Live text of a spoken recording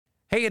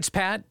Hey, it's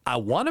Pat. I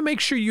want to make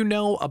sure you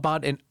know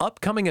about an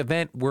upcoming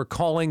event we're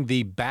calling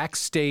the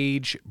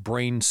Backstage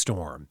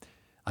Brainstorm.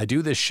 I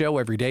do this show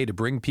every day to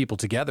bring people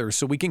together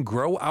so we can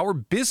grow our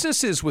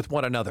businesses with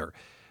one another.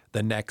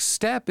 The next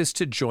step is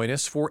to join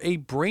us for a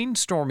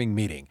brainstorming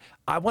meeting.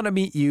 I want to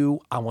meet you.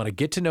 I want to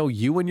get to know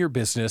you and your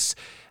business.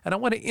 And I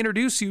want to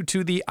introduce you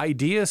to the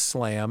Idea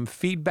Slam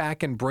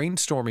feedback and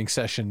brainstorming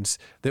sessions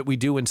that we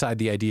do inside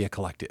the Idea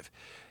Collective.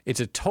 It's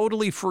a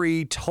totally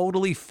free,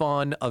 totally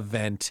fun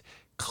event.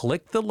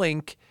 Click the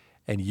link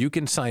and you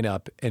can sign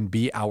up and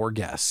be our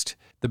guest.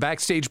 The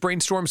Backstage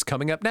Brainstorm's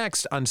coming up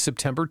next on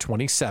September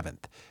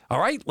 27th. All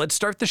right, let's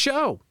start the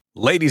show.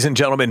 Ladies and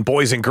gentlemen,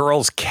 boys and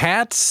girls,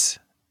 cats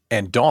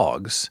and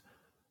dogs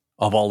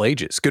of all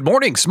ages. Good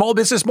morning. Small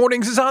Business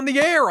Mornings is on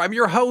the air. I'm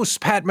your host,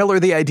 Pat Miller,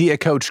 the Idea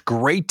Coach.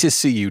 Great to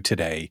see you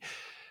today.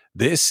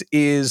 This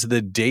is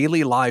the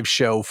daily live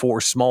show for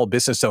small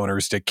business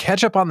owners to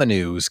catch up on the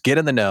news, get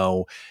in the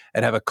know,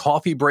 and have a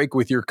coffee break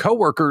with your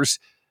coworkers,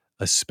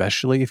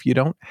 especially if you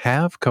don't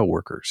have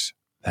coworkers.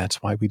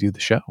 That's why we do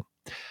the show.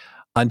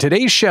 On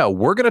today's show,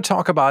 we're going to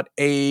talk about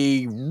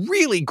a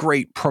really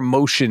great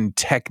promotion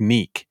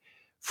technique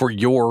for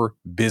your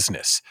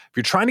business. If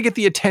you're trying to get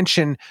the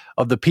attention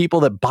of the people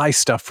that buy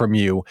stuff from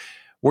you,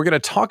 we're going to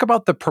talk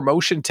about the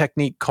promotion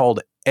technique called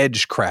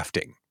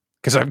Edgecrafting,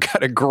 because I've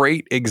got a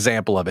great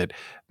example of it.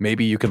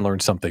 Maybe you can learn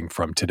something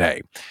from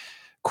today.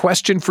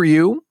 Question for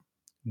you: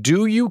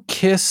 do you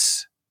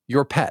kiss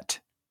your pet?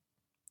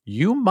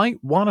 You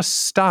might want to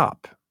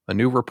stop. A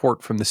new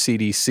report from the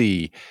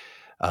CDC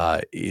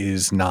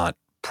is not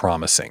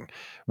promising.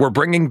 We're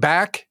bringing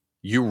back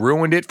You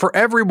Ruined It for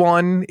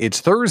Everyone. It's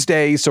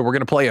Thursday, so we're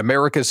going to play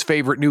America's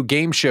favorite new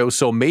game show.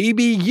 So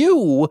maybe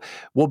you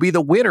will be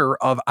the winner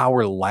of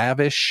our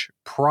lavish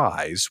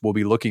prize. We'll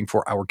be looking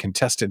for our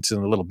contestants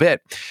in a little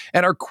bit.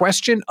 And our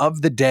question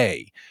of the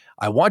day: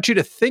 I want you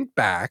to think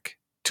back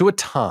to a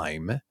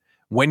time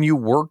when you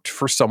worked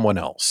for someone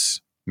else.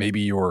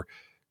 Maybe your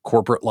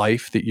corporate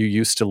life that you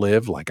used to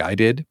live like I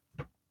did.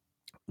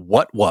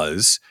 What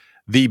was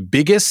the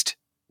biggest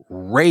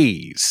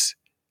raise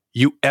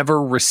you ever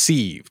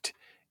received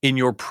in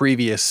your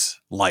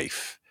previous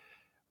life?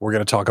 We're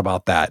going to talk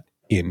about that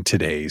in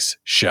today's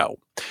show.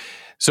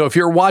 So if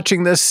you're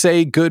watching this,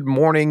 say good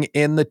morning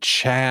in the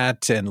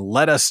chat and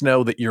let us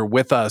know that you're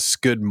with us.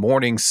 Good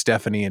morning,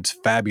 Stephanie. It's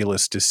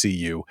fabulous to see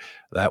you.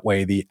 That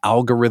way the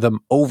algorithm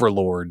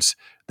overlords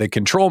that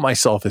control my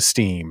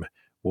self-esteem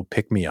will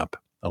pick me up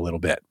a little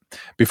bit.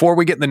 Before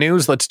we get in the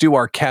news, let's do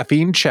our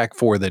caffeine check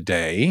for the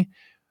day.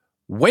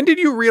 When did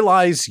you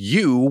realize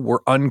you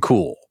were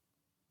uncool?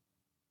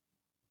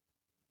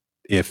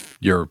 If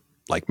you're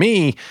like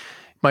me,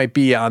 might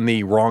be on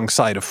the wrong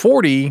side of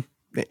 40.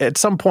 At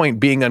some point,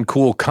 being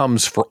uncool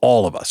comes for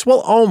all of us. Well,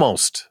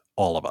 almost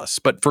all of us.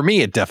 But for me,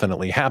 it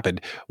definitely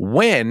happened.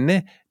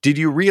 When did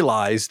you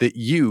realize that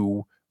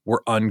you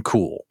were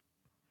uncool?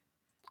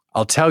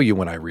 I'll tell you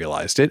when I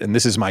realized it, and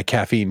this is my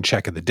caffeine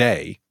check of the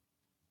day.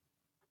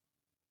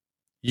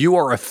 You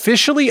are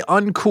officially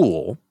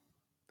uncool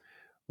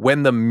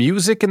when the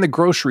music in the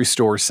grocery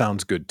store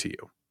sounds good to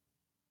you.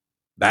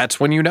 That's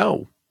when you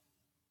know.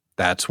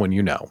 That's when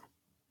you know.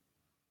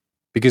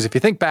 Because if you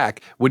think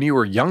back, when you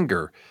were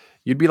younger,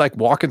 you'd be like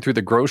walking through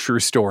the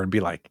grocery store and be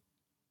like,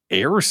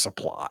 Air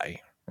Supply,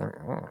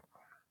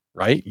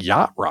 right?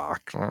 Yacht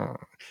Rock.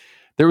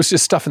 There was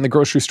just stuff in the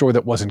grocery store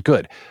that wasn't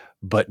good.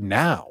 But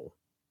now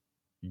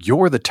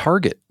you're the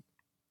target.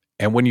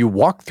 And when you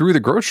walk through the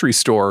grocery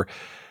store,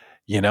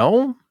 you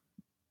know,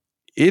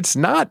 it's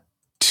not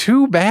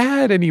too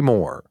bad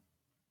anymore.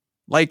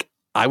 Like,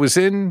 I was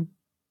in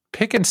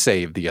Pick and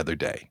Save the other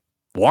day,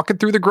 walking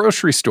through the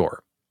grocery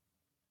store,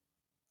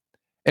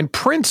 and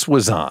Prince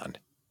was on.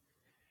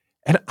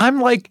 And I'm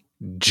like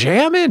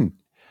jamming.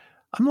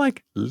 I'm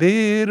like,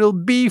 little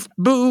beef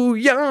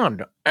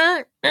bouillon.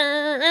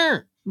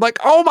 Like,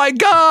 oh my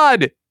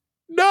God.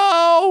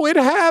 No, it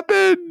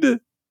happened.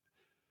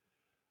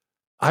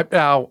 I'm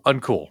now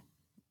uncool.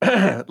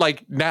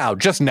 Like now,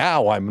 just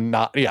now, I'm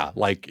not,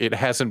 like it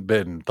hasn't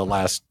been the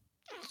last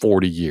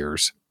 40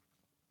 years.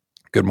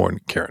 Good morning,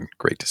 Karen.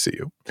 Great to see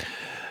you.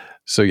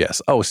 So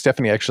yes. Oh,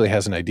 Stephanie actually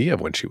has an idea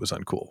of when she was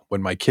uncool.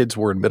 When my kids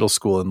were in middle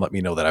school and let me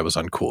know that I was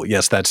uncool.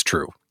 Yes, that's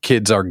true.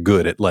 Kids are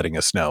good at letting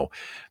us know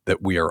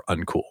that we are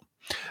uncool.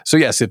 So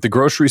yes, if the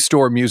grocery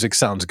store music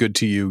sounds good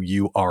to you,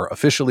 you are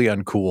officially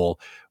uncool.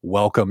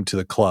 Welcome to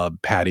the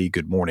club. Patty,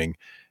 good morning.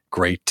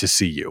 Great to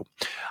see you.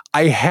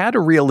 I had a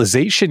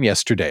realization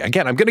yesterday.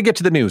 Again, I'm going to get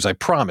to the news, I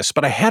promise.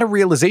 But I had a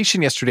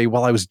realization yesterday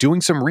while I was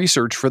doing some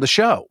research for the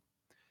show.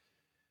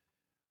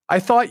 I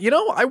thought,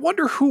 I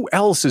wonder who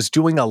else is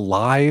doing a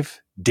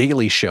live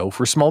daily show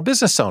for small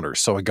business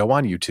owners. So I go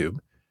on YouTube.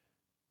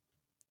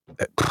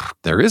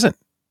 There isn't.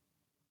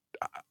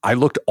 I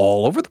looked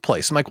all over the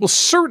place. I'm like, well,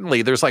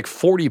 certainly there's like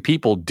 40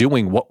 people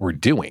doing what we're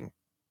doing.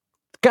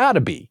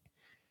 Gotta be.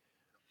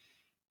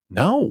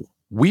 No,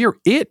 we're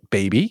it,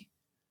 baby.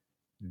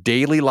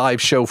 Daily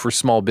live show for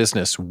small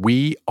business.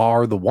 We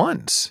are the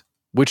ones,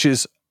 which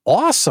is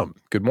awesome.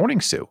 Good morning,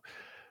 Sue.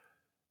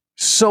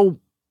 So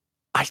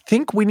I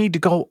think we need to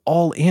go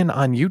all in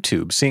on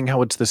YouTube, seeing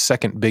how it's the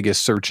second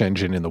biggest search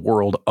engine in the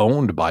world,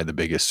 owned by the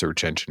biggest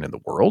search engine in the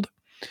world.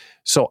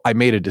 So I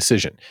made a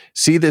decision.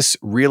 See this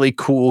really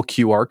cool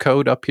QR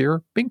code up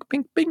here? Bink,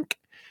 bink, bink.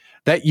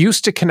 That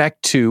used to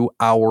connect to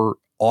our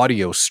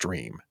audio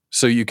stream.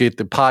 So you get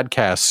the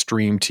podcast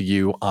streamed to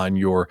you on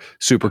your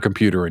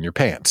supercomputer in your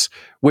pants,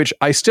 which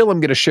I still am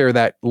going to share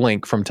that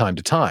link from time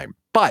to time.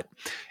 But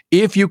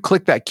if you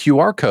click that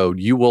QR code,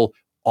 you will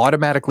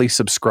automatically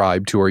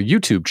subscribe to our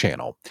YouTube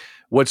channel.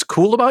 What's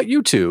cool about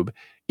YouTube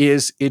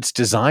is it's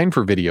designed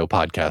for video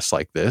podcasts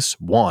like this.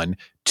 1,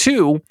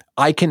 2,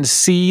 I can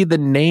see the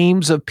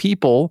names of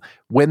people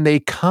when they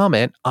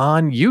comment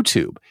on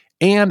YouTube,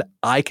 and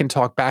I can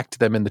talk back to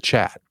them in the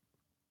chat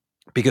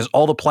because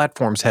all the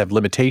platforms have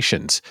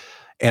limitations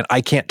and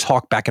I can't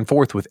talk back and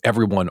forth with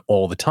everyone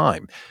all the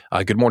time.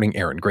 Good morning,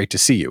 Aaron. Great to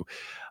see you.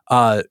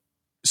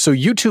 So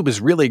YouTube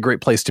is really a great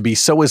place to be.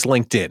 So is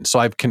LinkedIn. So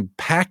I've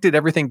compacted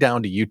everything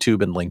down to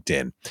YouTube and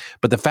LinkedIn.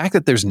 But the fact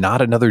that there's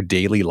not another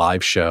daily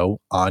live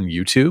show on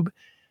YouTube,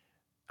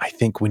 I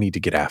think we need to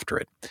get after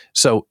it.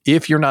 So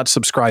if you're not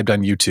subscribed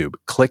on YouTube,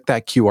 click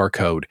that QR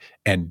code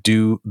and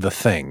do the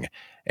thing.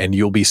 And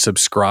you'll be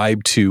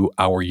subscribed to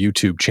our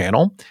YouTube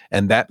channel.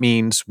 And that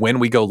means when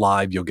we go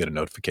live, you'll get a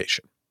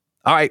notification.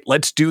 All right,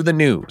 let's do the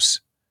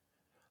news.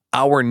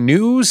 Our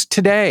news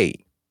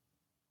today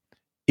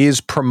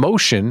is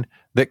promotion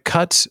that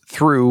cuts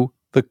through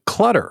the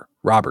clutter.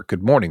 Robert,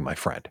 good morning, my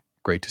friend.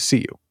 Great to see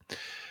you.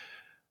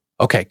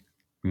 Okay,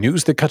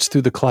 news that cuts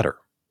through the clutter.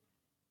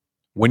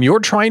 When you're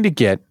trying to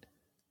get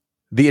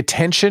the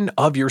attention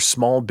of your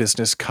small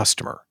business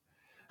customer,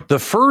 the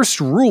first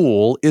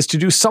rule is to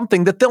do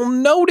something that they'll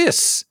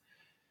notice.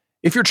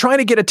 If you're trying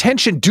to get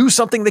attention, do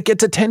something that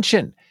gets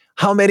attention.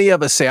 How many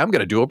of us say, I'm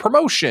going to do a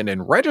promotion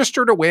and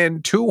register to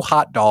win 2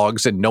 hot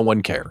dogs and no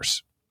one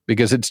cares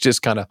because it's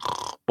just kind of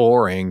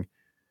boring.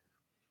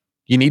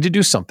 You need to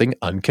do something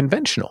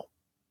unconventional.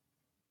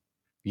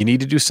 You need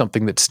to do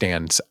something that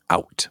stands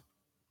out.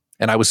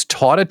 And I was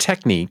taught a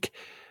technique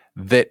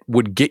that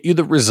would get you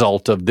the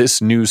result of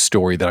this news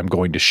story that I'm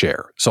going to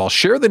share. So I'll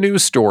share the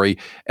news story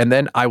and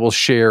then I will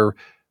share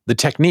the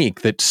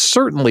technique that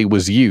certainly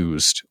was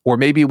used, or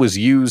maybe it was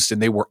used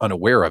and they were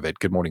unaware of it.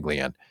 Good morning,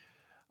 Leanne.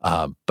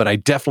 But I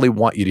definitely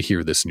want you to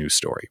hear this news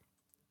story.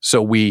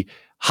 So we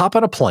hop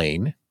on a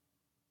plane,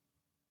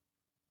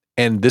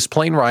 and this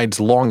plane ride's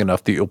long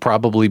enough that you'll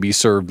probably be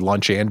served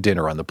lunch and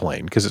dinner on the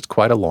plane because it's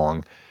quite a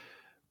long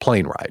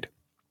plane ride.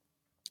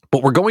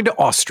 But we're going to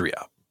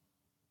Austria.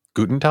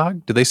 Guten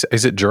Tag? Do they say,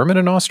 is it German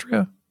in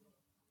Austria?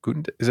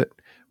 Guten, is it?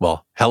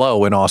 Well,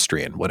 hello in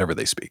Austrian, whatever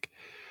they speak.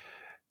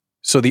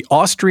 So the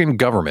Austrian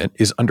government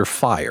is under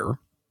fire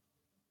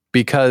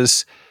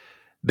because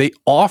they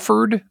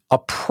offered a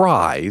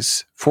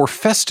prize for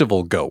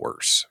festival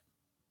goers.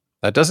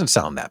 That doesn't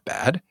sound that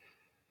bad.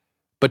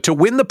 But to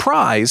win the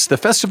prize, the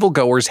festival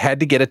goers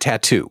had to get a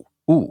tattoo.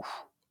 Ooh,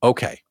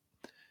 okay.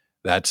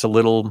 That's a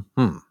little,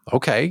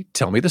 okay.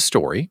 Tell me the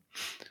story.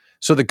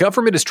 So the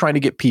government is trying to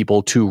get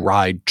people to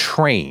ride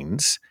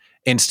trains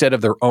instead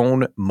of their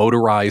own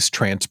motorized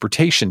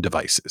transportation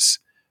devices,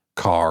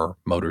 car,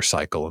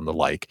 motorcycle, and the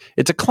like.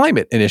 It's a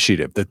climate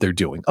initiative that they're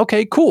doing.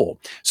 Okay, cool.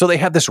 So they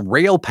have this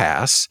rail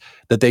pass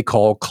that they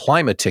call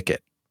Climate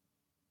Ticket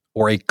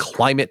or a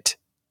climate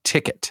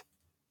ticket.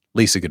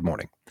 Lisa, good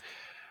morning.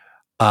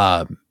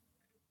 And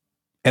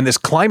this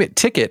climate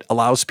ticket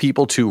allows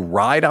people to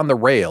ride on the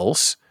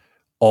rails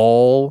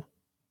all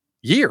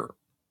year,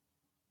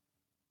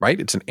 right?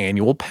 It's an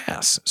annual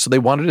pass. So they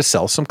wanted to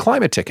sell some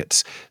climate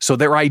tickets. So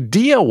their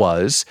idea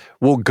was,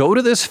 we'll go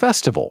to this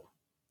festival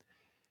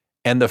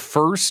and the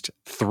first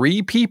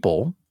 3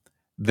 people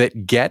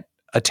that get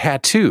a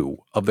tattoo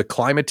of the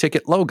climate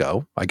ticket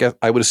logo, I guess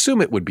I would assume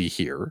it would be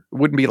here. It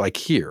wouldn't be like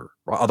here.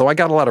 Although I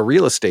got a lot of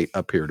real estate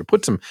up here to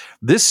put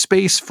this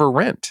space for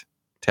rent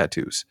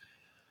tattoos.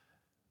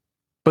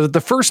 But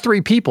the first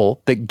 3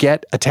 people that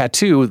get a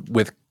tattoo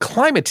with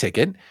climate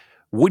ticket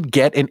would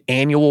get an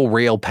annual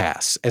rail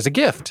pass as a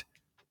gift.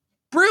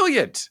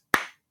 Brilliant.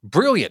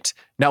 Brilliant.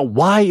 Now,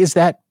 why is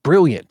that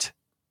brilliant?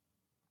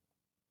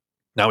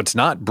 Now, it's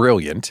not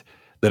brilliant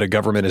that a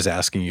government is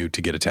asking you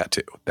to get a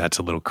tattoo. That's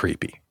a little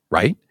creepy,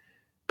 right?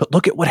 But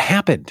look at what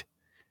happened.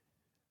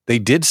 They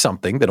did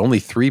something that only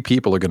 3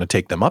 people are going to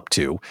take them up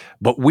to,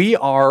 but we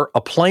are a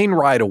plane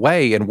ride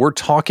away and we're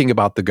talking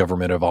about the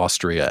government of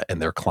Austria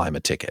and their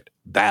climate ticket.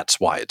 That's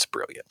why it's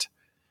brilliant.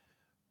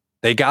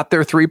 They got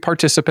their 3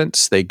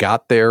 participants, they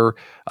got their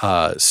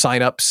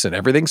signups and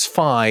everything's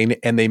fine,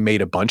 and they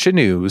made a bunch of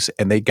news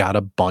and they got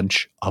a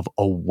bunch of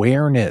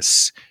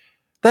awareness.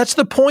 That's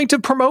the point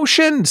of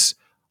promotions.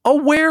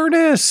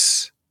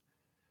 Awareness.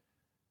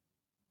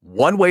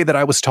 One way that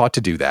I was taught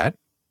to do that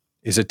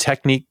is a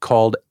technique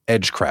called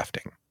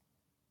edgecrafting.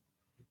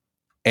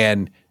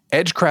 And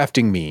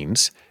edgecrafting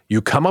means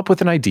you come up with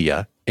an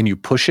idea and you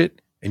push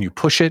it and you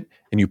push it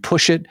and you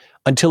push it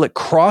until it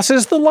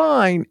crosses the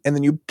line and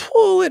then you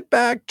pull it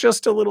back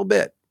just a little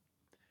bit.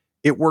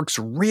 It works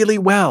really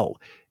well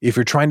if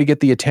you're trying to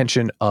get the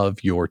attention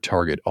of your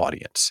target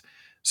audience.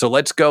 So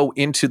let's go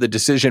into the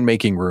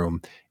decision-making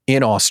room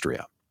in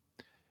Austria.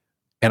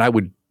 And I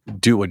would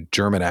do a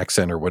German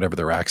accent or whatever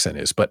their accent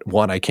is. But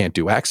one, I can't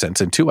do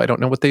accents. And two, I don't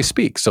know what they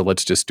speak. So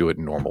let's just do it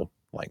in normal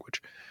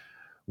language.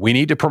 We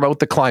need to promote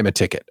the climate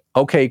ticket.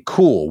 Okay,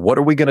 cool. What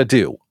are we going to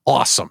do?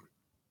 Awesome.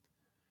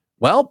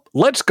 Well,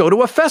 let's go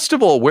to a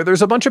festival where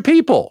there's a bunch of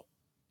people.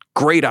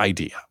 Great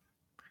idea.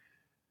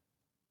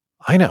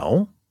 I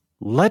know.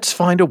 Let's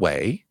find a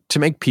way to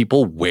make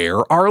people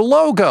wear our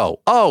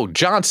logo. Oh,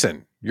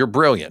 Johnson, you're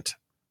brilliant.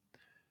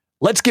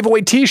 Let's give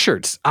away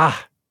t-shirts.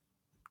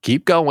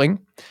 Keep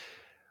going.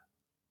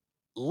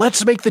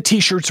 Let's make the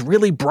t-shirts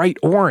really bright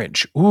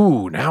orange.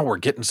 Ooh, now we're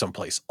getting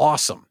someplace.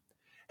 Awesome.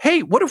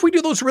 Hey, what if we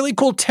do those really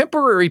cool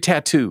temporary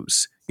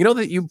tattoos? You know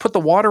that you put the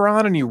water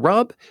on and you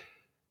rub?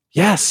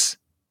 Yes.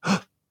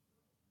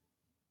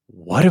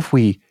 What if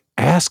we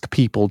ask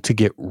people to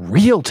get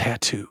real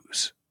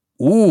tattoos?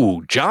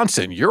 Ooh,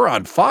 Johnson, you're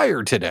on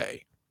fire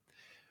today.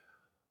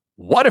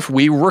 What if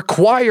we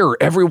require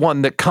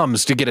everyone that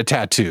comes to get a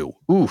tattoo?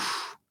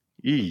 Oof.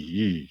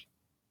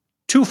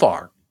 Too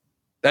far.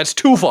 That's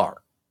too far.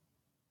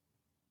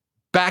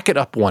 Back it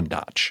up one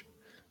notch.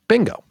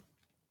 Bingo.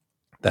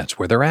 That's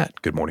where they're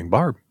at. Good morning,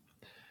 Barb.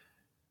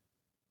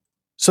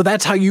 So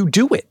that's how you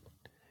do it.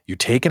 You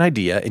take an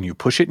idea and you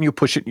push it and you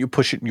push it and you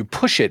push it and you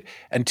push it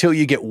until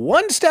you get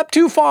one step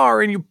too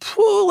far and you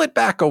pull it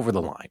back over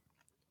the line.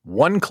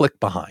 One click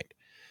behind.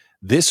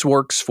 This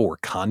works for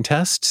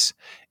contests.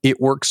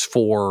 It works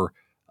for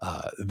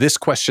this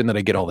question that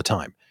I get all the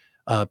time.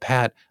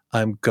 Pat,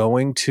 I'm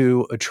going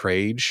to a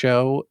trade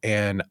show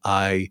and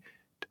I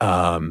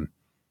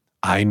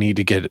need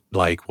to get,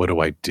 what do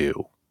I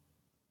do?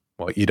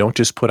 Well, you don't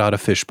just put out a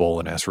fishbowl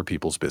and ask for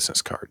people's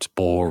business cards.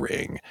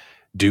 Boring.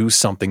 Do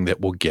something that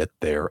will get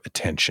their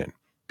attention.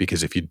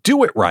 Because if you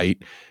do it right,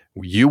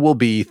 you will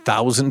be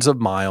thousands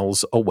of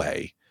miles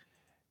away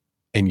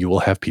and you will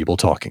have people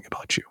talking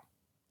about you.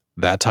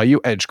 That's how you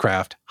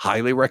Edgecraft.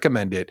 Highly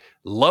recommend it.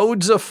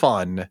 Loads of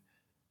fun.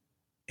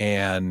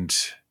 And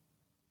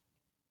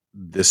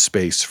this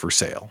space for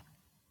sale.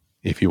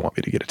 If you want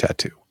me to get a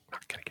tattoo. I'm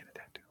not going to get a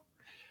tattoo.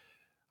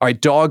 All right,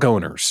 dog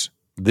owners.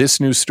 This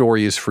news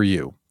story is for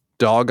you.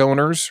 Dog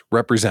owners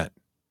represent.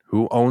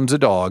 Who owns a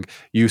dog?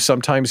 You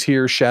sometimes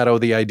hear Shadow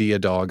the Idea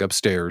dog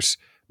upstairs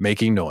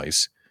making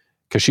noise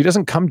because she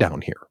doesn't come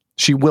down here.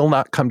 She will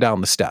not come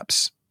down the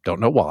steps. Don't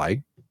know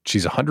why.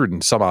 She's 100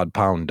 and some odd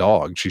pound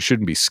dog. She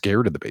shouldn't be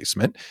scared of the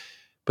basement,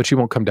 but she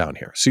won't come down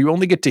here. So you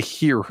only get to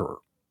hear her.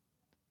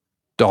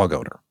 Dog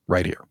owner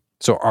right here.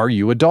 So are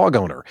you a dog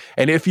owner?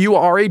 And if you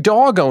are a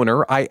dog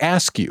owner, I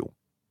ask you,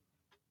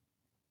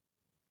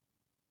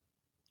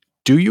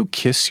 do you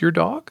kiss your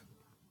dog?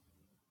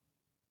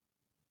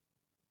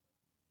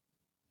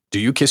 Do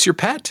you kiss your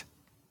pet?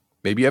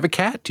 Maybe you have a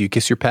cat. Do you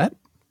kiss your pet?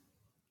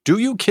 Do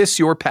you kiss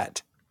your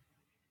pet?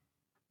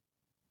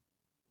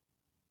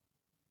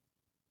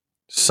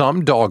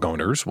 Some dog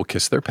owners will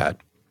kiss their pet,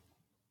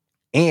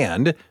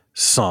 and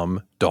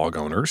some dog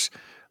owners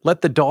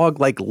let the dog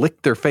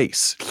lick their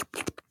face.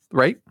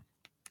 Right?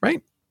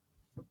 Right?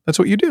 That's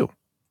what you do.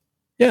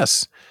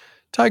 Yes.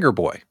 Tiger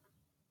boy.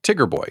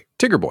 Tigger boy.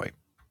 Tigger boy.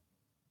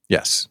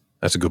 Yes.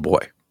 That's a good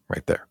boy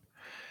right there.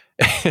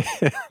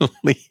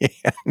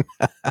 Leanne.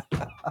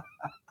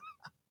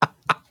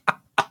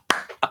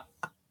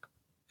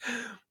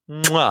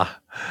 Mwah.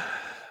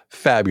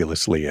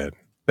 Fabulous, Leanne.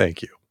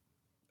 Thank you.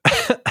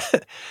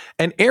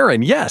 And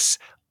Aaron, yes,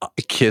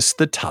 kiss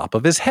the top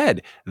of his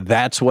head.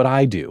 That's what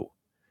I do.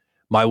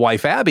 My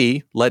wife,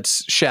 Abby,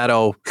 lets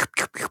Shadow,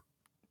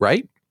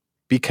 right?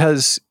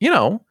 Because,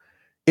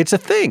 it's a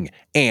thing.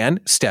 And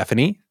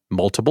Stephanie,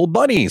 multiple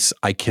bunnies.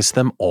 I kiss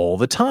them all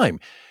the time.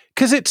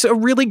 Because it's a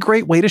really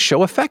great way to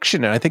show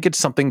affection. And I think it's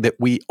something that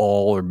we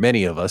all, or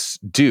many of us,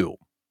 do.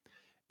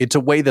 It's a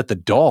way that the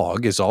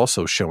dog is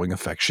also showing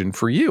affection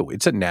for you.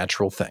 It's a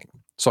natural thing.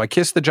 So I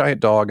kiss the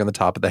giant dog on the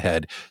top of the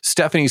head.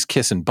 Stephanie's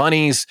kissing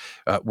bunnies.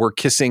 We're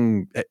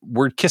kissing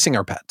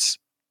our pets.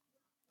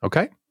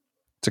 Okay?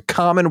 It's a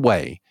common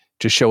way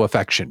to show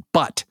affection.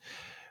 But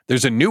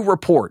there's a new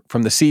report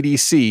from the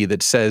CDC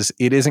that says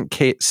it isn't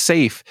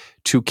safe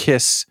to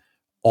kiss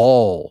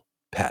all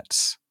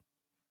pets.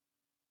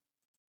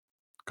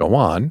 Go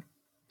on.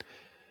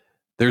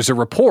 There's a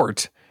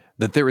report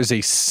that there is a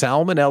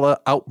salmonella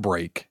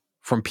outbreak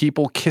from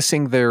people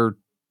kissing their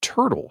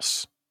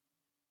turtles.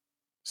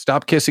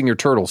 Stop kissing your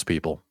turtles,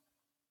 people.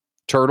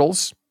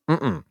 Turtles?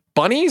 Mm-mm.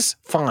 Bunnies?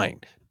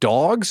 Fine.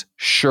 Dogs?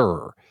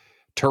 Sure.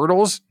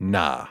 Turtles?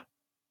 Nah.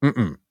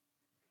 Mm-mm.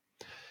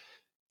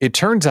 It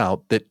turns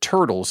out that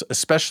turtles,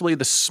 especially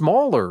the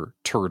smaller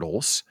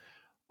turtles,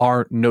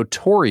 are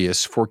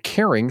notorious for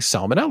carrying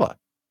salmonella.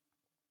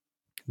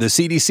 The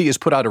CDC has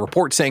put out a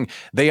report saying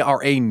they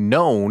are a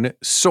known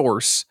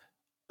source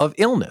of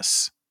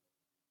illness.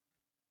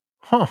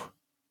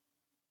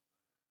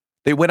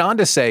 They went on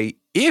to say,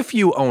 if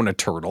you own a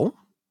turtle,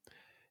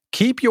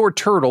 keep your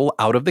turtle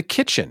out of the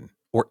kitchen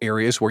or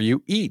areas where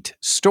you eat,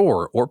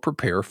 store, or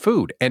prepare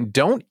food, and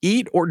don't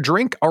eat or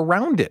drink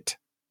around it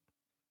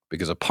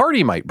because a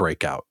party might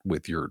break out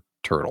with your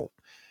turtle.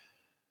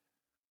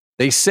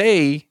 They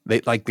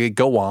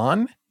go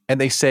on and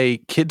they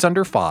say kids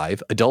under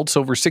 5, adults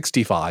over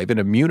 65, and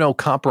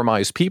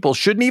immunocompromised people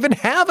shouldn't even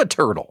have a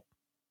turtle.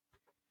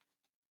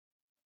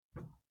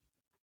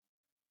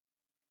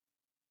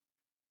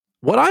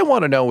 What I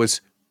want to know is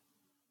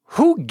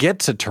who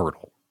gets a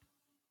turtle?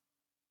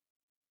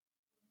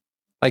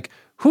 Like,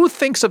 who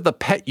thinks of the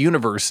pet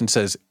universe and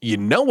says, you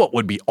know what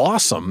would be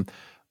awesome?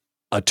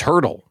 A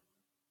turtle.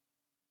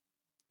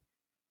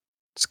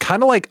 It's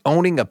kind of like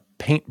owning a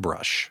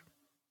paintbrush.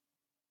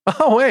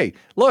 Oh, hey,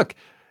 look.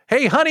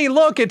 Hey, honey,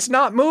 look, it's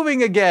not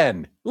moving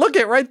again. Look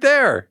it right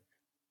there.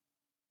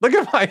 Look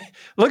at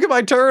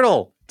my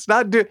turtle. It's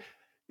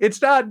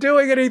not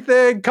doing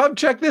anything. Come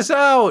check this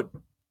out.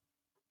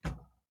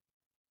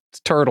 It's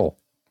turtle.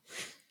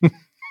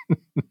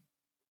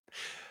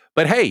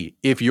 But hey,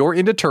 if you're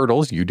into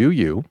turtles, you do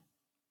you.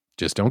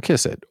 Just don't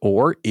kiss it,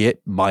 or it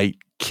might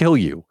kill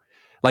you.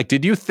 Like,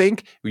 did you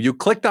think you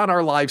clicked on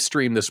our live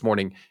stream this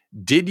morning?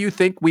 Did you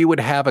think we would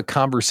have a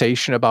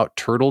conversation about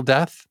turtle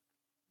death?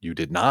 You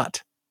did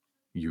not.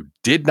 You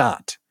did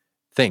not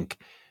think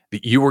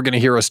that you were going to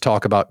hear us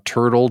talk about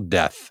turtle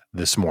death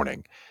this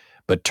morning.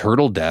 But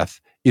turtle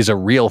death is a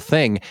real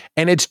thing,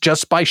 and it's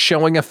just by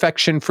showing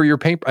affection for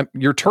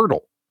your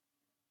turtle.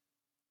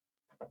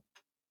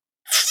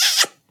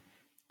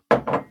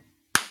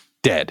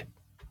 Dead.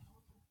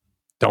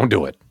 Don't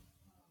do it.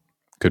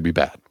 Could be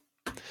bad.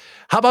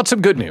 How about some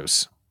good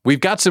news? We've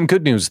got some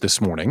good news this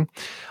morning.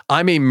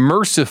 I'm a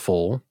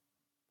merciful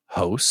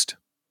host.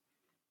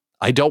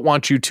 I don't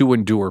want you to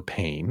endure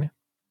pain.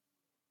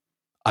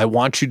 I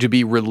want you to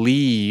be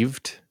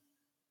relieved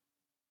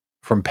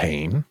from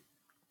pain.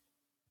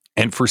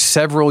 And for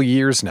several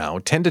years now,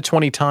 10 to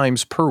 20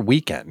 times per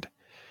weekend,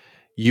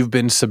 you've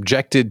been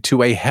subjected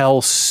to a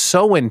hell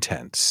so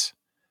intense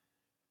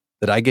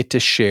that I get to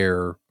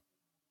share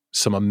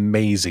some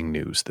amazing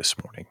news this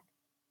morning.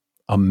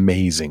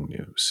 Amazing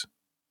news.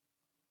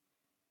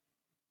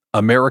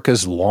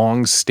 America's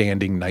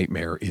long-standing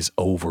nightmare is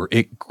over.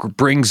 It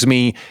brings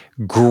me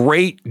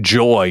great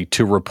joy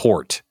to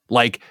report.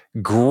 Like,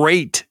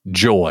 great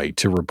joy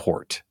to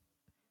report.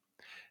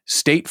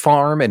 State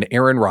Farm and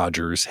Aaron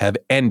Rodgers have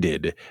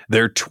ended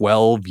their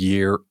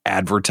 12-year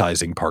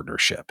advertising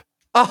partnership.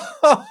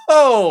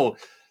 Oh,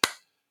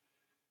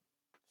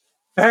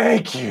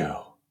 thank you.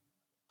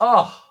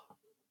 Oh,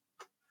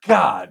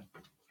 God,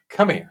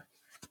 come here.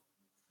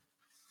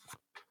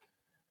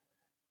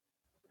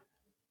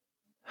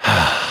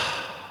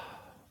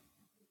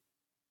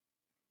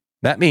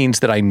 That means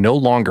that I no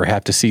longer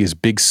have to see his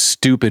big,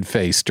 stupid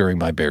face during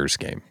my Bears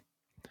game.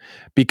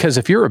 Because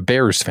if you're a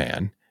Bears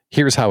fan,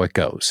 here's how it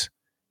goes.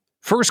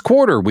 First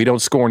quarter, we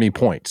don't score any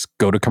points.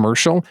 Go to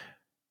commercial,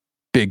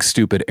 big,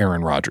 stupid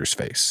Aaron Rodgers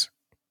face.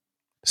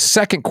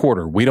 Second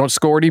quarter, we don't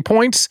score any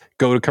points.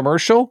 Go to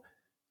commercial,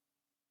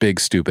 big,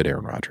 stupid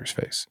Aaron Rodgers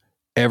face.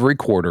 Every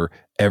quarter,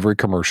 every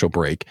commercial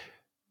break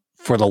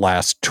for the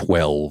last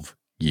 12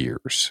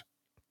 years.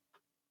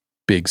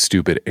 Big,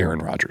 stupid Aaron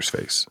Rodgers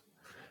face.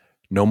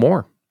 No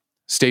more.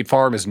 State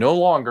Farm is no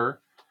longer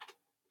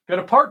going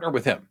to partner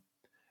with him.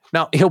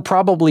 Now, he'll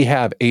probably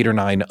have 8 or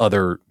 9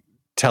 other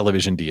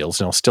television deals,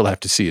 and I'll still have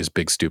to see his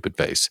big, stupid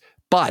face.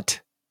 But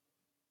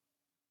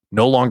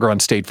no longer on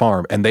State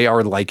Farm, and they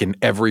are like in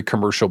every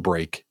commercial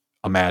break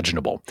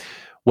imaginable.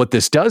 What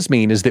this does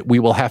mean is that we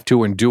will have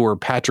to endure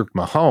Patrick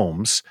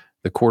Mahomes,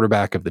 the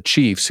quarterback of the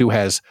Chiefs, who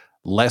has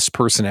less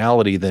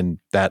personality than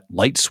that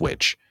light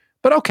switch.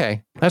 But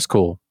okay, that's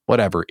cool.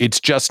 Whatever.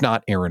 It's just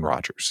not Aaron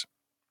Rodgers.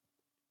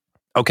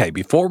 Okay,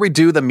 before we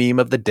do the meme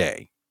of the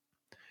day,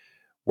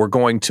 we're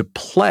going to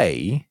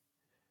play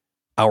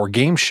our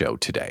game show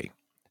today.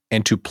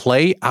 And to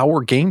play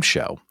our game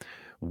show,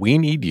 we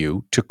need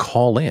you to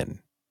call in.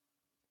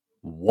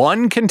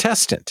 One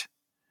contestant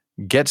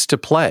gets to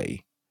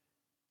play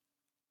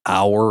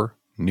our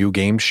new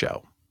game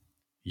show.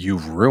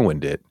 You've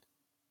ruined it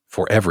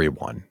for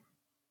everyone.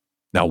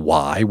 Now,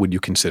 why would you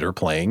consider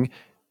playing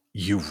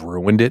You've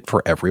Ruined It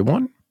for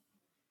Everyone?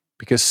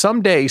 Because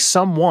someday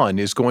someone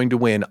is going to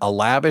win a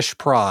lavish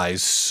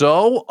prize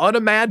so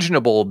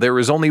unimaginable there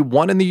is only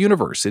one in the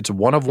universe. It's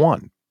one of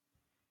one.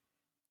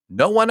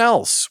 No one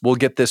else will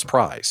get this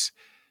prize.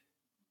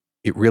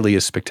 It really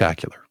is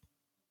spectacular.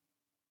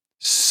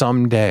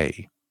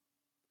 Someday,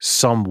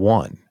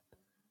 someone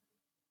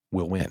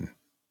will win.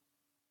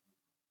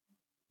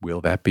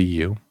 Will that be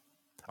you?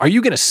 Are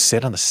you going to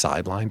sit on the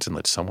sidelines and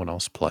let someone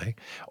else play?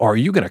 Or are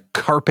you going to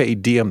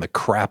carpe diem the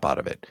crap out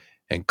of it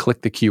and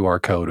click the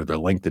QR code or the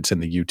link that's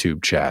in the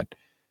YouTube chat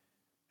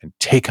and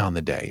take on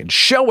the day and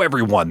show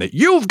everyone that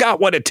you've got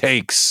what it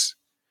takes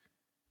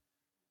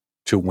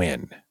to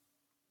win?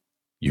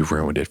 You've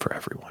ruined it for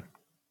everyone.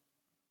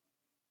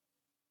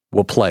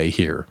 We'll play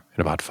here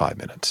in about 5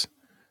 minutes.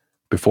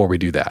 Before we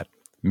do that,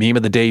 meme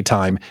of the day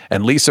time,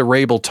 and Lisa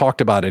Rabel talked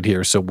about it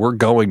here, so we're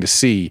going to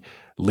see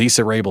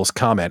Lisa Rabel's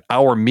comment.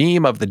 Our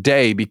meme of the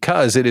day,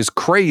 because it is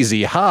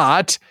crazy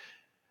hot.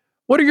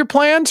 What are your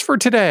plans for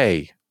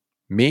today?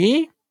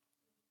 Me?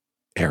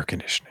 Air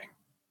conditioning.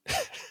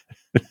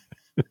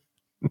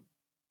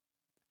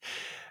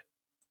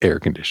 air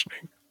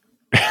conditioning.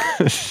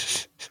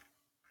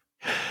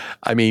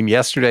 I mean,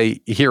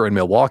 yesterday here in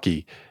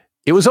Milwaukee,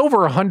 it was over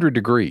 100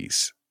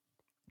 degrees.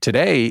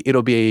 Today,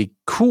 it'll be a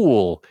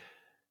cool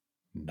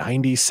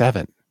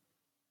 97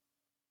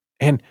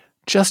 and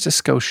just a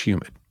skosh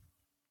humid.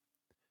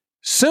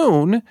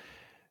 Soon,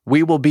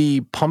 we will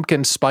be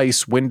pumpkin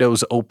spice,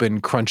 windows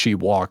open, crunchy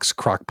walks,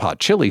 crockpot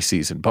chili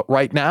season. But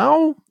right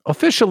now,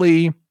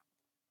 officially,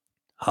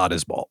 hot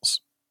as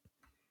balls.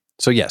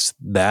 So yes,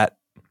 that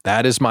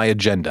is my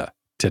agenda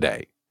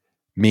today.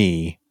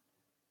 Me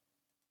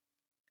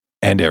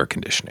and air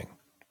conditioning.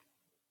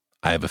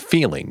 I have a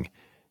feeling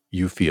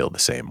you feel the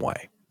same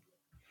way.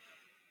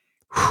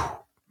 Whew,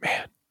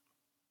 man.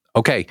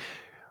 Okay,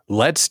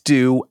 let's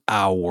do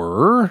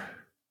our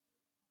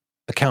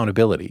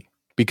accountability,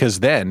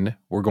 because then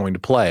we're going to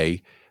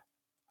play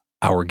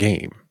our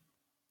game.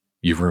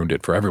 You've ruined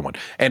it for everyone.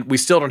 And we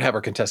still don't have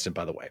our contestant,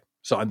 by the way.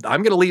 So I'm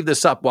going to leave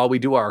this up while we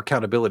do our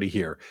accountability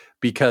here,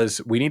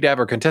 because we need to have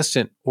our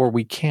contestant or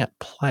we can't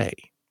play.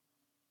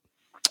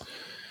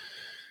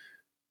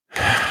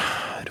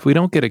 If we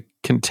don't get a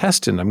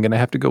contestant, I'm going to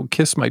have to go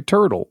kiss my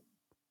turtle.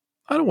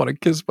 I don't want to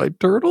kiss my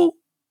turtle.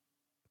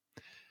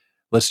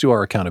 Let's do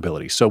our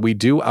accountability. So we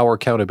do our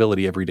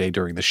accountability every day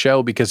during the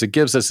show because it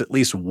gives us at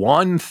least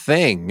one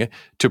thing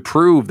to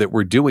prove that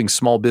we're doing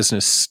small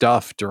business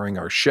stuff during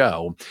our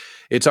show.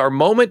 It's our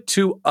moment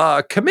to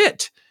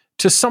commit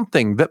to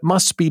something that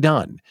must be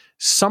done,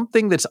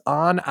 something that's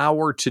on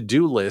our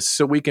to-do list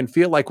so we can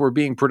feel like we're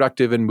being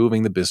productive and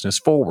moving the business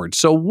forward.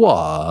 So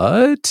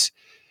what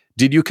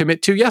did you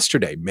commit to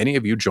yesterday? Many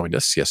of you joined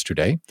us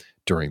yesterday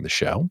during the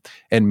show,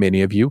 and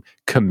many of you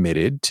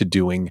committed to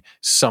doing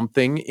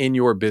something in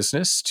your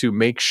business to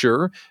make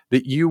sure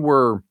that you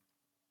were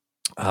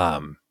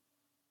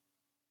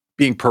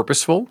being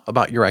purposeful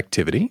about your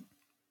activity.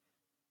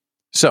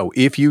 So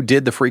if you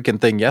did the freaking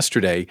thing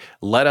yesterday,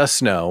 let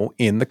us know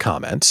in the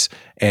comments,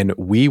 and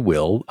we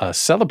will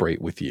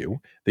celebrate with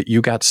you that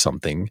you got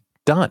something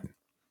done.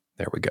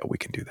 There we go. We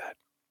can do that.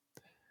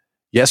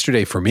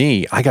 Yesterday for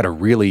me, I got a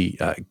really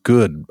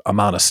good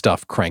amount of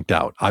stuff cranked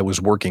out. I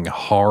was working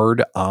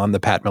hard on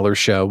the Pat Miller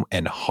Show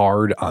and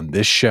hard on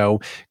this show,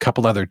 a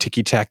couple other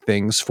ticky-tack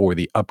things for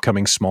the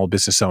upcoming Small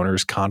Business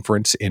Owners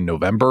Conference in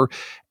November.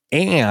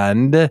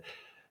 And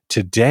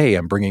today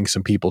I'm bringing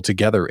some people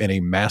together in a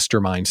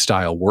mastermind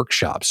style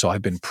workshop. So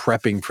I've been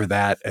prepping for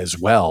that as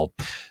well.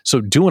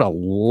 So doing a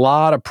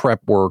lot of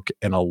prep work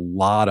and a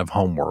lot of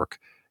homework.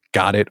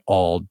 Got it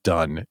all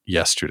done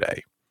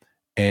yesterday.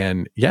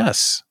 And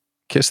yes,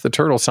 kiss the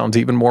turtle sounds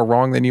even more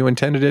wrong than you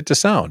intended it to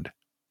sound.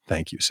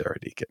 Thank you, Sarah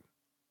Deacon.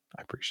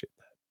 I appreciate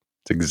that.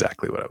 It's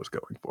exactly what I was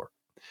going for.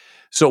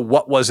 So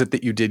what was it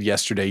that you did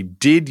yesterday?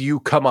 Did you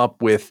come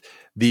up with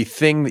the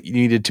thing that you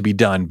needed to be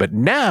done? But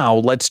now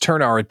let's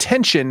turn our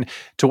attention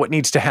to what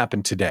needs to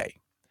happen today.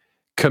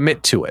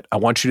 Commit to it. I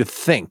want you to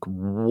think,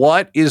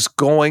 what is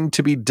going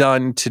to be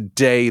done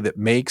today that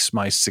makes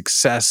my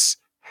success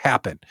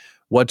happen?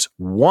 What's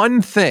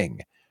one thing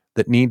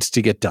that needs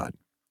to get done?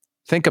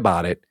 Think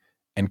about it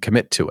and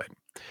commit to it.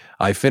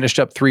 I finished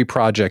up 3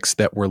 projects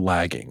that were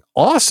lagging.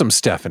 Awesome,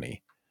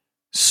 Stephanie.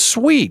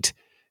 Sweet.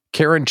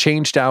 Karen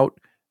changed art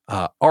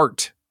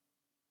out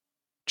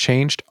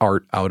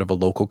of a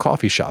local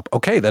coffee shop.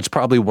 Okay, that's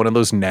probably one of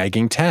those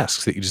nagging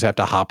tasks that you just have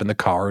to hop in the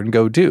car and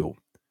go do.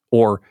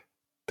 Or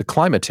the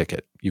climate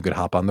ticket. You could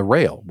hop on the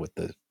rail with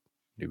the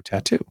new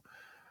tattoo.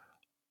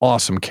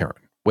 Awesome,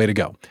 Karen. Way to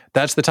go.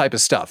 That's the type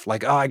of stuff.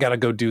 Like, I got to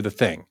go do the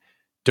thing.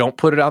 Don't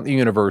put it out in the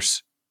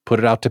universe. Put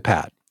it out to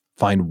Pat.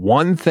 Find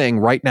one thing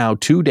right now,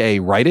 today,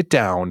 write it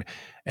down,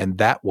 and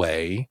that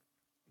way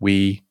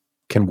we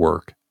can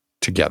work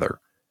together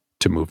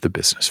to move the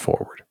business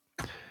forward.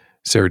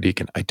 Sarah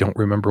Deacon, I don't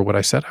remember what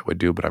I said I would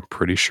do, but I'm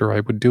pretty sure I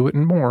would do it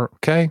and more.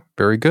 Okay,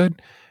 very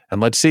good.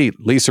 And let's see,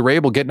 Lisa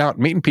Rabel getting out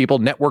and meeting people,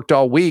 networked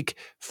all week,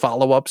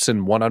 follow-ups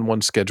and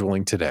one-on-one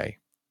scheduling today.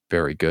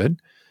 Very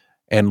good.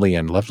 And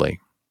Leanne Lovely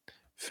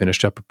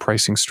finished up a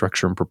pricing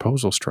structure and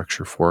proposal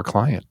structure for a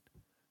client.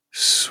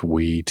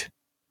 Sweet.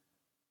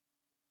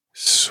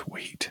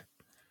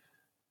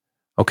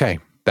 Okay,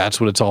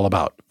 that's what it's all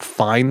about.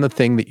 Find the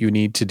thing that you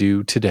need to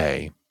do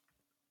today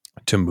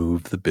to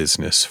move the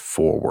business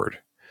forward.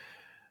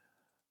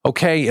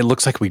 Okay, it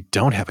looks like we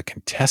don't have a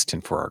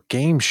contestant for our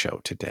game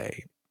show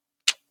today.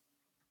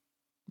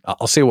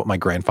 I'll say what my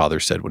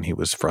grandfather said when he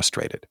was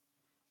frustrated.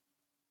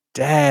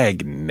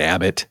 Dag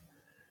nabbit.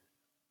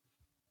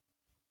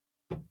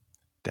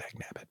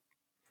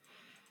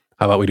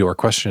 How about we do our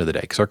question of the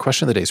day? Because our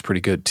question of the day is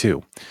pretty good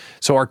too.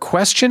 So our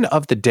question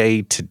of the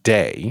day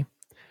today,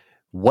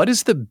 what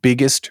is the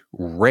biggest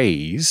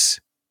raise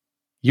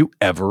you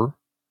ever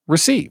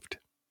received?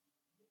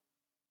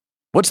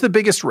 What's the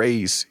biggest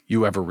raise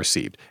you ever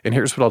received? And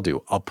here's what I'll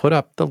do. I'll put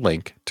up the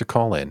link to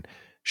call in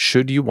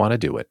should you want to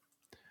do it.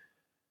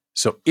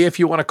 So if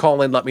you want to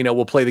call in, let me know.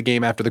 We'll play the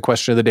game after the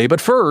question of the day.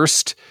 But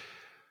first,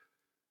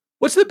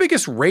 what's the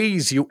biggest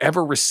raise you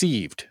ever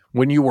received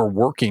when you were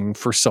working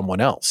for someone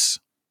else?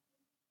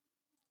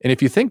 And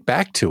if you think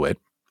back to it,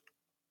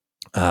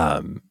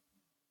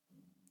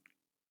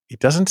 it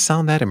doesn't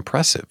sound that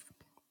impressive.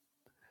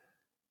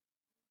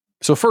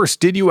 So first,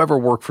 did you ever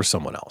work for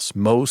someone else?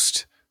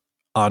 Most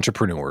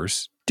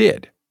entrepreneurs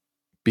did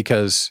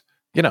because,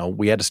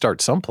 we had to start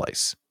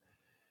someplace.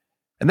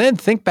 And then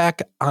think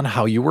back on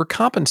how you were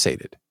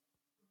compensated.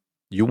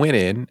 You went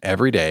in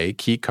every day,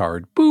 key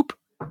card, boop,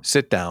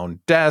 sit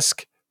down,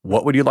 desk.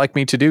 What would you like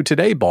me to do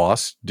today,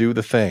 boss? Do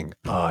the thing.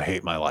 Oh, I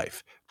hate my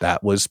life.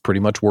 That was pretty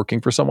much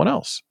working for someone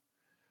else.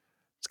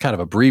 It's kind of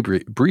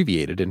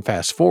abbreviated and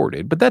fast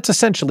forwarded, but that's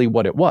essentially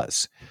what it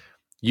was.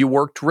 You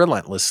worked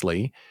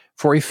relentlessly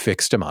for a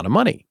fixed amount of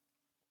money.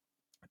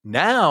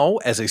 Now,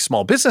 as a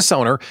small business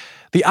owner,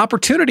 the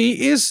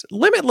opportunity is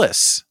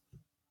limitless.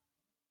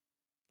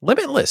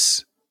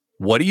 Limitless.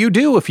 What do you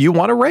do if you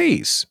want to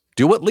raise?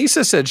 Do what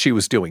Lisa said she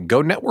was doing.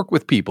 Go network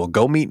with people.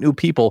 Go meet new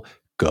people.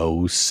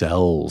 Go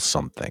sell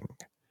something.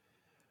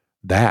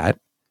 That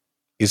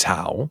is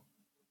how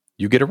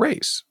you get a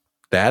raise.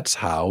 That's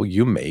how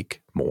you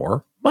make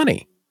more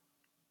money.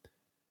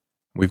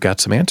 We've got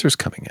some answers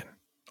coming in.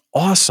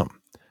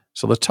 Awesome.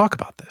 So let's talk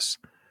about this.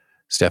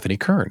 Stephanie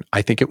Kern,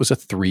 I think it was a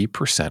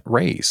 3%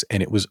 raise,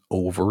 and it was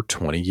over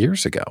 20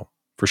 years ago.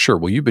 For sure.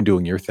 Well, you've been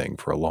doing your thing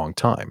for a long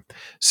time.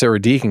 Sarah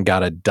Deacon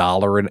got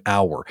 $1 an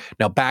hour.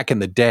 Now, back in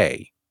the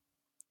day,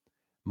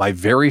 my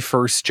very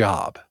first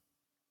job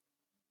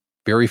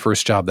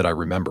that I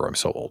remember, I'm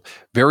so old,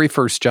 very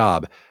first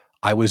job,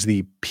 I was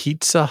the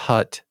Pizza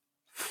Hut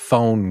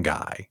phone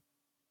guy.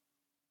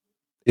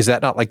 Is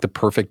that not like the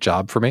perfect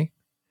job for me?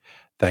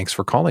 Thanks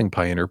for calling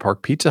Pioneer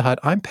Park Pizza Hut.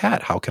 I'm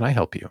Pat. How can I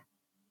help you?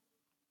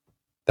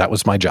 That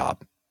was my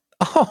job.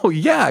 Oh,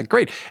 yeah,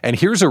 great. And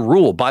here's a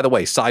rule. By the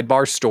way,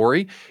 sidebar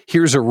story.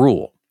 Here's a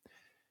rule.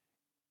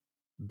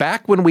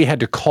 Back when we had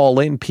to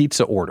call in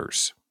pizza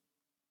orders,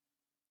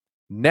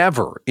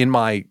 never in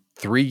my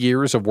 3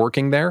 years of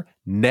working there,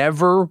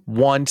 never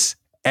once,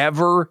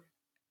 ever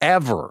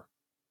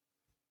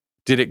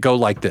did it go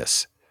like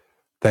this.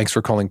 Thanks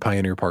for calling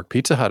Pioneer Park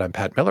Pizza Hut. I'm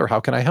Pat Miller.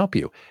 How can I help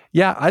you?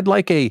 Yeah, I'd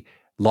like a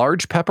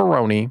large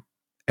pepperoni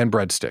and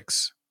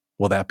breadsticks.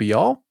 Will that be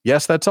all?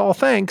 Yes, that's all.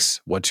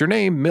 Thanks. What's your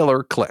name?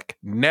 Miller. Click.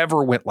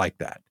 Never went like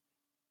that.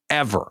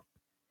 Ever.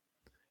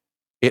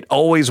 It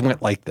always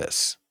went like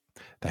this.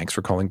 Thanks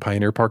for calling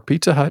Pioneer Park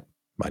Pizza Hut.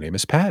 My name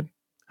is Pat.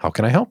 How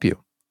can I help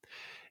you?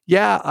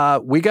 Yeah,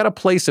 we got to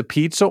place a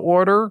pizza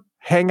order.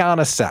 Hang on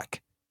a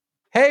sec.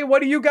 Hey,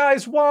 what do you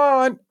guys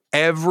want?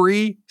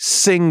 Every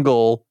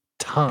single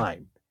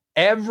time.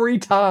 Every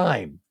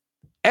time.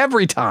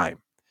 Every time.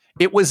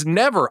 It was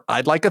never,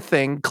 I'd like a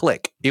thing,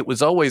 click. It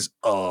was always,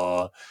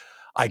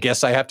 I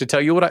guess I have to tell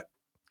you what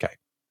okay.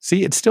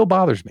 See, it still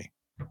bothers me.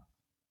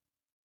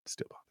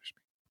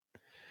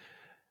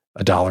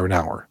 $1 an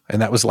hour.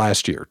 And that was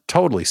last year.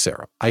 Totally,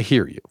 Sarah. I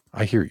hear you.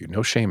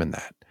 No shame in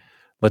that.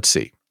 Let's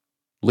see.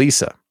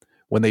 Lisa,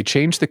 when they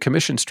changed the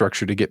commission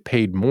structure to get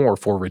paid more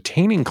for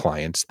retaining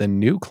clients than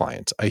new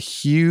clients, a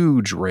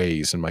huge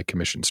raise in my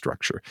commission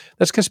structure.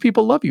 That's because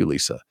people love you,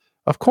 Lisa.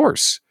 Of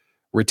course,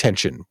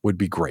 retention would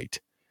be great.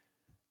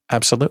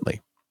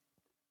 Absolutely.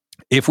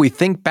 If we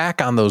think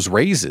back on those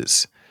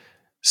raises,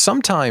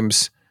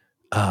 sometimes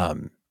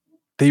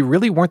they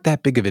really weren't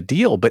that big of a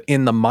deal. But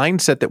in the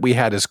mindset that we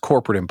had as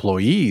corporate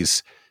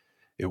employees,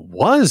 it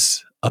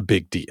was a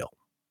big deal.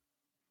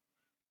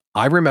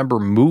 I remember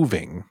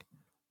moving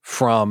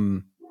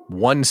from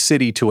one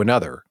city to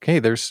another. Okay,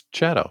 there's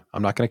Shadow.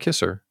 I'm not going to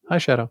kiss her. Hi,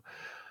 Shadow.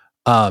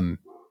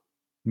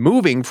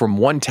 Moving from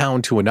one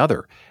town to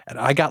another, and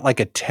I got like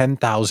a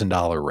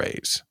 $10,000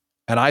 raise.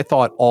 And I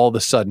thought all of a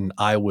sudden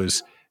I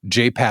was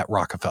J. Pat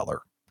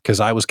Rockefeller because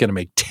I was going to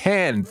make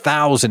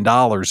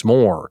 $10,000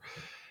 more.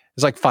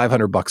 It's like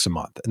 $500 a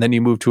month. And then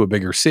you move to a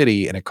bigger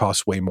city and it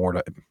costs way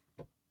more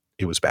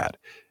it was bad.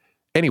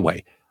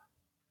 Anyway,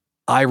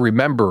 I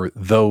remember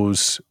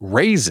those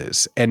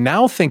raises. And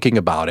now thinking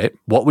about it,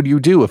 what would you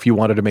do if you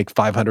wanted to make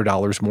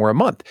 $500 more a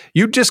month?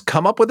 You'd just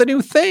come up with a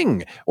new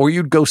thing, or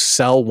you'd go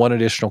sell one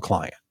additional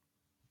client.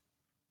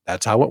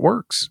 That's how it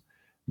works.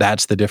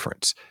 That's the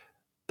difference.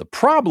 The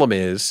problem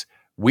is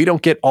we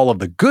don't get all of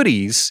the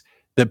goodies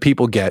that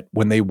people get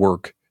when they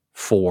work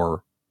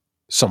for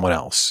someone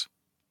else.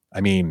 I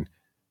mean,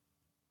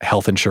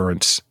 health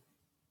insurance,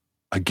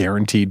 a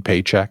guaranteed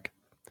paycheck,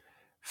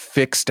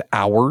 fixed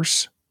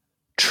hours,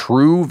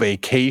 true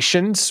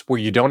vacations where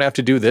you don't have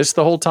to do this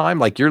the whole time.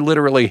 Like you're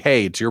literally,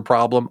 hey, it's your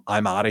problem.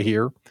 I'm out of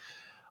here.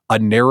 A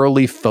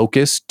narrowly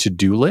focused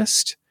to-do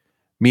list,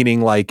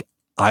 meaning like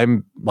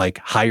I'm like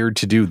hired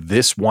to do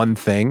this one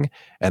thing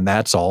and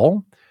that's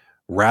all,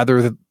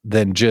 rather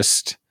than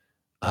just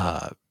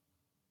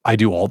I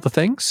do all the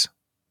things.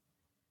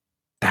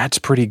 That's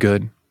pretty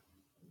good.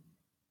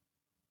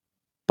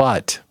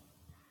 But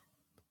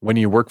when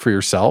you work for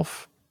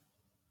yourself,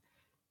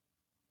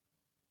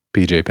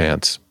 PJ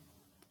pants,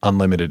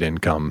 unlimited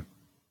income,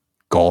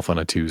 golf on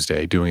a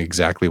Tuesday, doing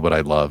exactly what I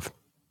love.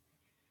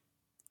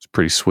 It's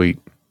pretty sweet.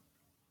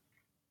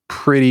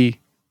 Pretty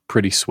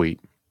sweet.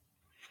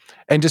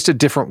 And just a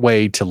different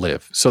way to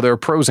live. So there are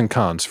pros and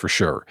cons for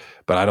sure,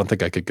 but I don't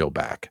think I could go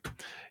back.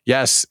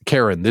 Yes,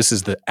 Karen, this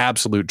is the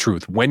absolute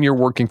truth. When you're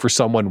working for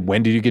someone,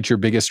 when did you get your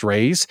biggest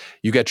raise?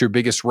 You get your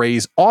biggest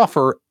raise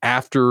offer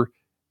after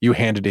you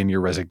handed in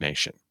your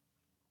resignation.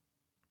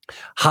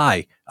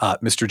 Hi,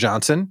 Mr.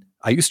 Johnson.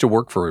 I used to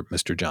work for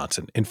Mr.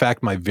 Johnson. In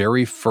fact, my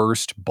very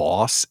first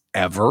boss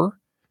ever,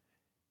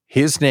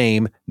 his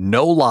name,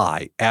 no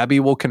lie, Abby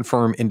will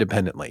confirm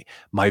independently.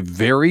 My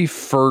very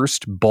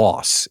first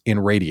boss in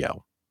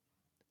radio,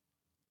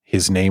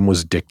 his name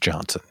was Dick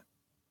Johnson.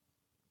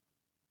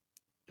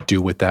 Do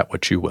with that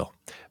what you will.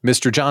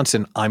 Mr.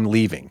 Johnson, I'm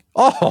leaving.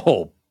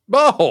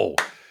 Oh,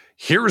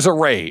 here's a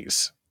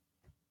raise.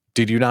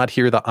 Did you not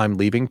hear the I'm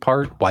leaving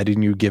part? Why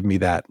didn't you give me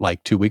that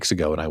like 2 weeks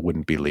ago and I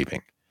wouldn't be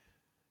leaving?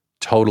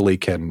 Totally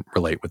can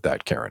relate with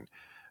that, Karen,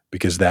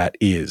 because that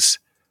is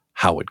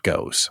how it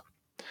goes.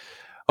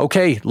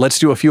 Okay, let's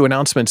do a few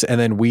announcements and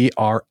then we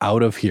are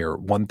out of here.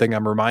 One thing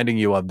I'm reminding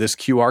you of, this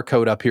QR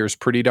code up here is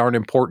pretty darn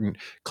important.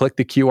 Click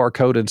the QR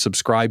code and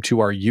subscribe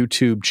to our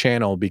YouTube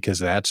channel because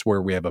that's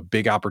where we have a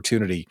big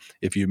opportunity.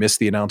 If you missed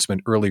the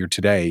announcement earlier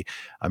today,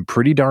 I'm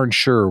pretty darn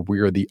sure we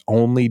are the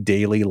only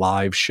daily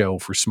live show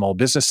for small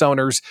business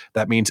owners.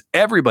 That means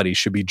everybody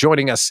should be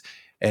joining us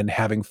and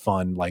having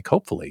fun like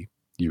hopefully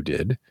you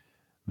did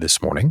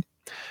this morning.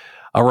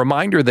 A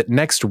reminder that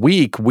next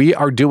week we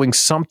are doing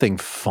something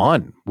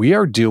fun. We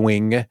are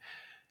doing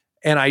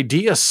an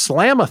idea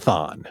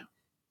slamathon.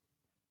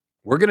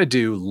 We're going to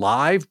do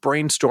live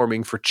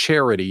brainstorming for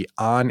charity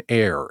on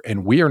air,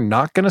 and we are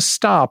not going to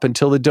stop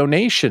until the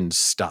donations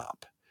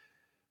stop.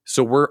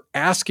 So we're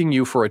asking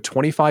you for a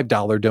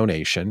 $25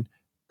 donation.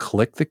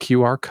 Click the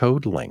QR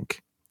code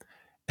link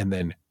and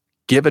then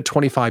give a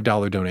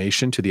 $25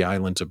 donation to the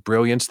Islands of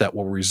Brilliance. That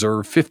will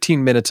reserve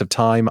 15 minutes of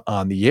time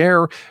on the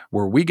air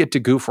where we get to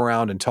goof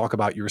around and talk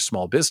about your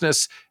small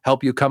business,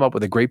 help you come up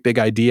with a great big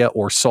idea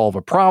or solve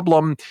a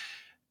problem.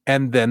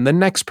 And then the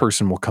next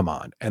person will come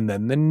on, and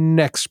then the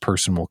next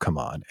person will come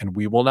on, and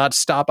we will not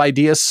stop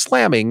idea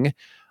slamming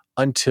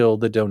until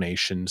the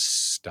donations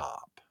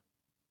stop.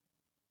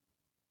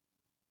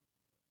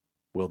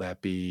 Will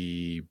that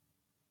be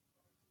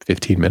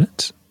 15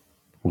 minutes?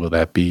 Will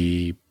that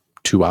be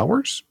 2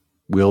 hours?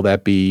 Will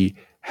that be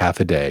half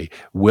a day?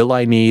 Will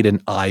I need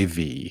an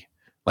IV?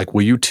 Like,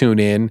 will you tune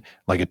in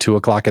like at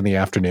 2:00 in the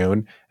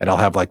afternoon and I'll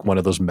have like one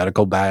of those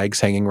medical bags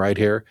hanging right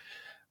here?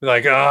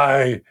 Like,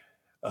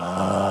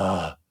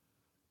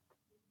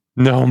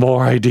 no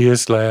more idea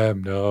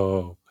slam.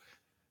 No.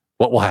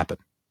 What will happen?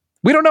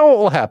 We don't know what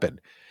will happen.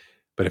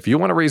 But if you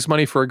want to raise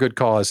money for a good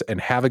cause and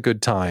have a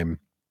good time,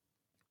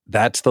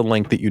 that's the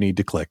link that you need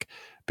to click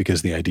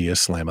because the Idea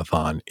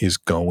Slamathon is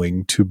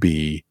going to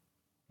be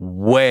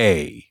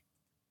way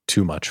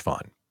too much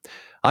fun.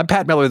 I'm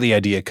Pat Miller, the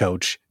Idea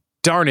Coach.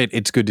 Darn it,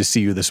 it's good to see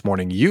you this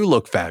morning. You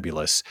look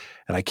fabulous.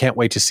 And I can't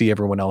wait to see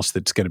everyone else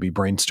that's going to be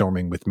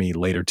brainstorming with me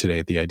later today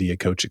at the Idea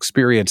Coach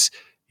Experience.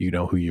 You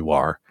know who you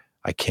are.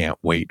 I can't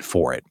wait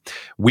for it.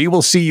 We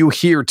will see you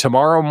here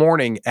tomorrow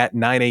morning at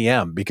 9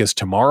 a.m. because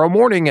tomorrow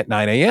morning at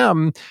 9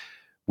 a.m.,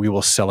 we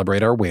will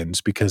celebrate our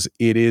wins because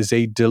it is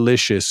a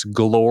delicious,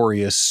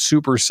 glorious,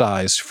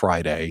 supersized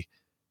Friday.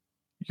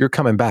 You're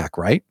coming back,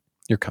 right?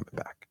 You're coming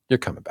back. You're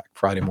coming back.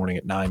 Friday morning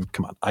at 9.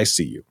 Come on. I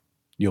see you.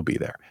 You'll be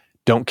there.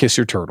 Don't kiss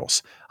your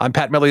turtles. I'm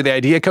Pat Miller, the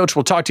Idea Coach.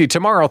 We'll talk to you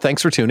tomorrow.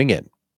 Thanks for tuning in.